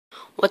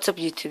What's up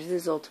YouTube, this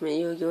is Ultimate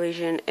Yu-Gi-Oh!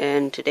 Asian,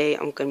 and today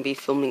I'm going to be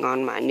filming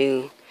on my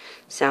new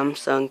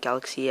Samsung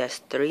Galaxy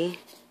S3.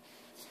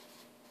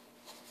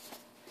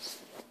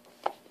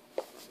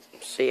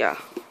 So yeah,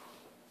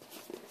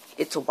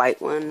 it's a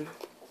white one,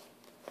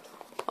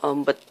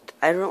 but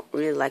I don't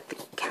really like the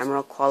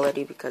camera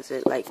quality because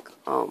it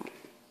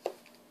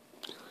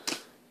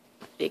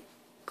if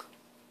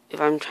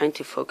I'm trying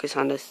to focus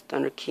on this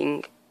Thunder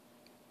King,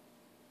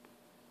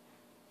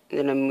 and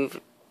then I move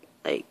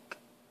like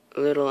a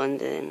little and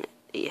then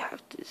you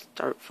have to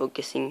start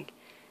focusing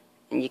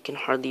and you can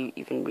hardly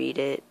even read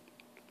it.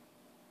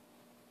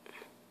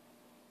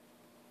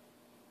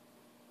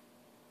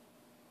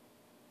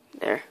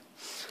 There.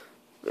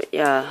 But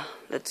yeah,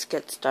 let's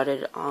get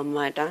started on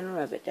my Dino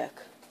Rabbit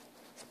deck.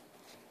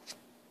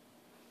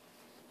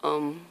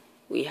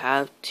 We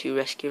have 2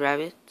 rescue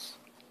rabbits.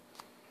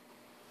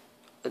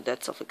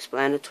 That's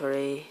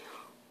self-explanatory.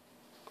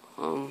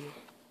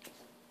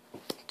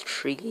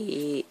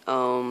 3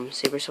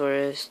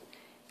 Sabersaurus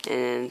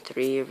and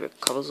 3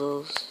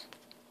 Rickpuzzles.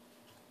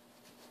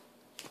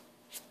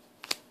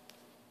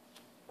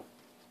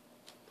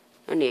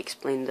 I need to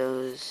explain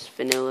those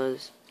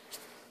vanillas.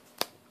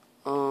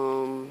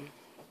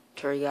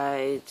 Tour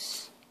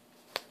guides,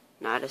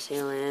 Night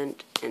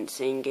Assailant, and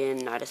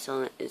Singin. Night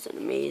Assailant is an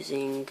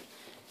amazing,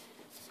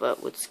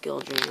 but with skill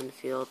drain on the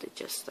field, it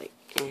just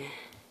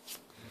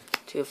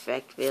 2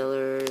 effect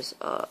veilers,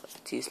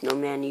 2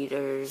 snowman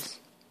eaters.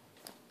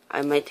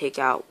 I might take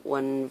out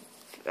 1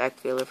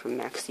 effect veiler from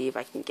Max C if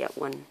I can get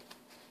one.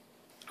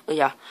 Oh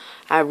yeah,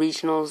 I have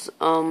regionals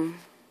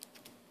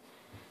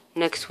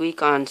next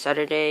week on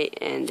Saturday,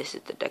 and this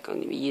is the deck I'm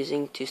going to be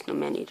using, 2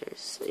 snowman eaters.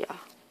 So yeah.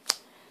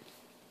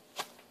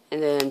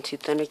 And then 2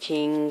 Thunder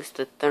Kings.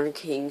 The Thunder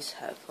Kings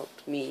have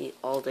helped me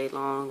all day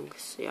long.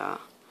 So yeah.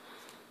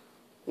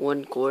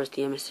 1 Gorz,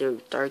 the Emissary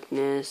of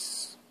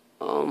Darkness.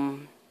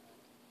 Gorz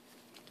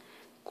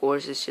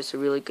is just a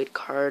really good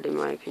card in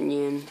my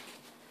opinion.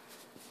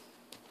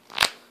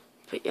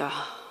 But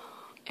yeah.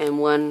 And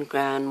 1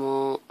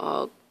 Granmole.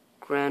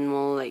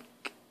 Granmole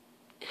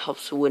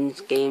helps win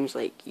games.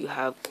 You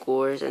have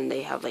Gorz and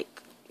they have they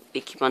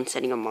keep on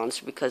setting a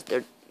monster because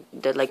they're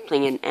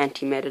playing an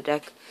anti-meta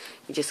deck.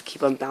 You just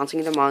keep on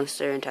bouncing the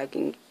monster and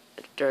attacking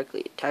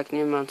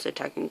the monster,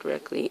 attacking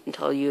directly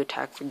until you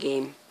attack for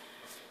game.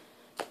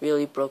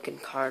 Really broken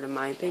card in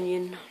my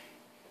opinion.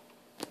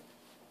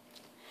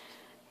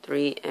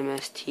 3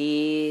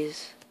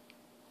 MSTs,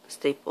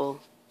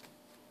 staple.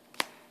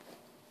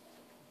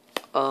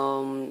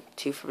 2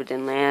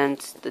 Forbidden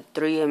Lands. The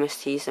 3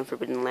 MSTs and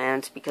Forbidden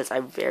Lands because I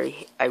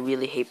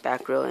really hate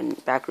back row,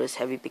 and back row is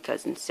heavy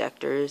because in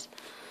sectors.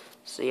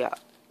 So yeah.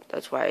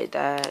 That's why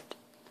that.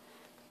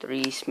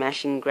 3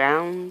 Smashing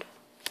Ground,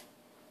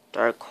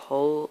 Dark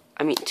Hole.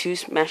 2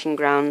 Smashing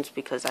Grounds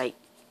because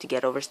to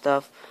get over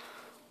stuff.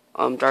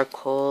 Dark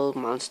Hole,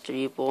 Monster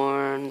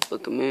Reborn,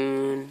 Book of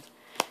Moon,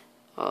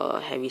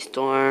 Heavy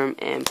Storm,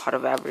 and Pot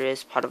of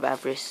Avarice. Pot of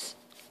Avarice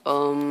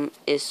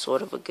is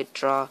sort of a good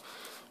draw.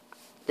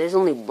 There's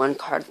only 1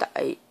 card that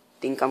I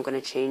think I'm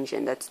gonna change,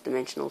 and that's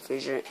Dimensional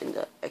Fissure in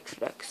the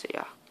extra deck. So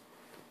yeah.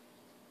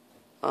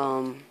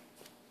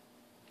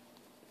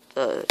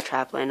 The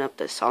trap lineup,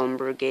 the Solemn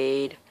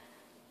Brigade,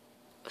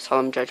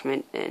 Solemn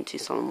Judgment, and 2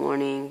 Solemn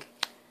Warning.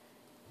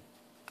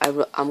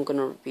 I'm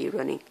gonna be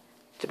running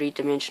 3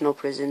 Dimensional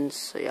Prisons,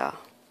 so yeah.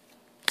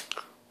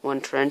 1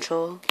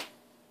 Torrential,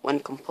 1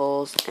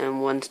 Compulse,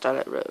 and 1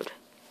 Starlight Road.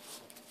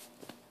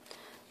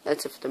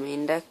 That's it for the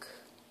main deck.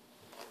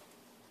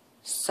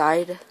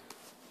 Side,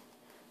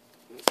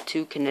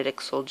 2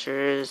 Kinetic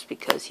Soldiers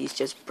because he's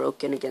just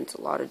broken against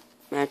a lot of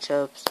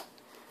matchups.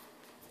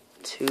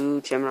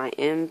 2 Gemini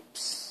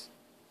Imps.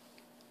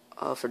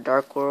 For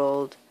Dark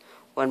World,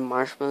 1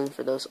 Marshmallow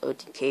for those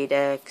OTK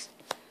decks.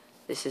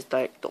 This is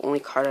the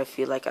only card I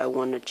feel like I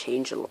want to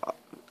change a lot.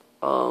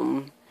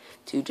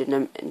 2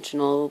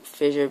 Dimensional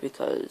Fissure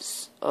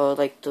because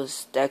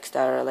those decks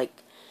that are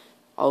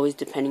always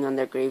depending on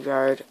their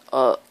graveyard.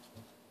 I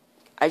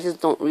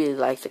just don't really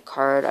like the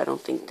card. I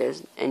don't think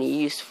there's any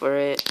use for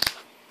it.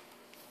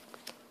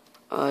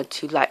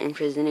 2 Light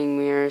Imprisoning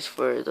Mirrors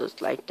for those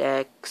light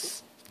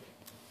decks.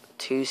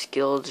 2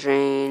 Skill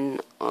Drain.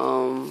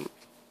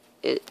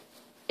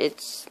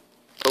 It's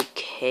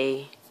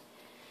okay.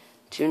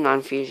 2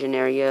 Non-Fusion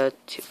Area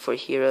for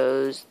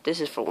heroes. This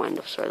is for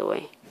windups, by the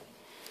way.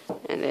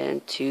 And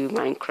then 2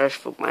 Mind Crush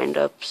for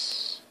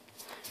windups.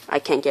 I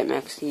can't get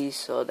Maxis,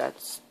 so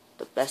that's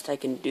the best I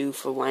can do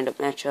for windup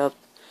matchup.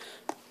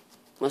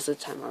 Most of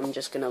the time, I'm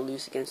just gonna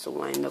lose against the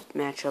windup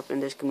matchup,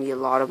 and there's gonna be a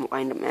lot of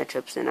windup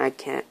matchups, and I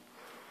can't,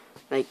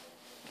 I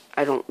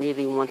don't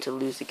really want to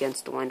lose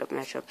against the windup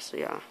matchup, so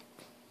yeah.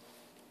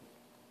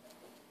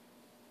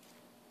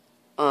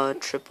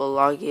 Triple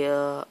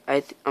Logia.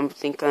 I'm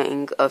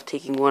thinking of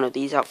taking one of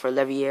these out for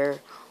Levier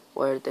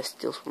or the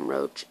Steals from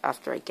Roach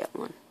after I get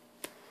one.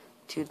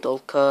 2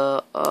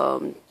 Dolka.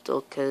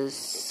 Dolka's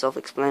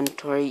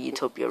self-explanatory.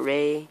 Utopia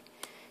Ray,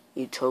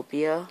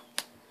 Utopia,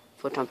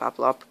 Photon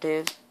Papal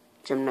Operative,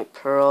 Gemini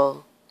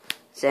Pearl,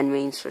 Zen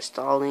mains for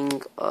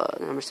stalling.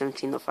 Number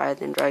 17,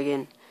 Leviathan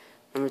Dragon.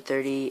 Number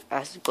 30,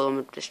 Acid Golem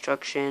of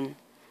Destruction.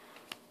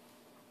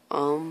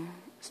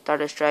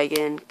 Stardust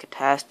Dragon,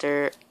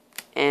 Catastor,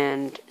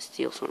 and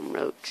Steel Swarm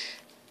Roach.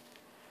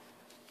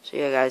 So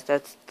yeah, guys,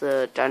 that's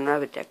the Dion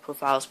Rabbit deck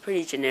profile. It's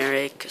pretty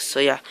generic. So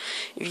yeah,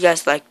 if you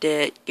guys liked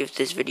it, give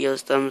this video a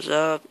thumbs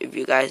up. If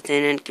you guys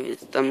didn't, give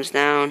it a thumbs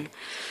down.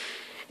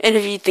 And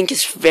if you think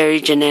it's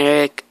very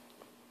generic,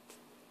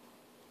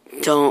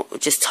 don't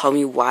just tell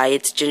me why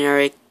it's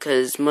generic,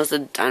 because most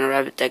of the Dion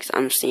Rabbit decks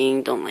I'm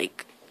seeing don't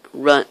like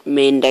run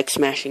main deck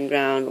Smashing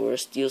Ground or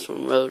Steel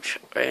Swarm Roach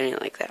or anything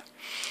like that.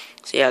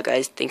 So yeah,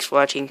 guys, thanks for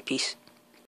watching. Peace.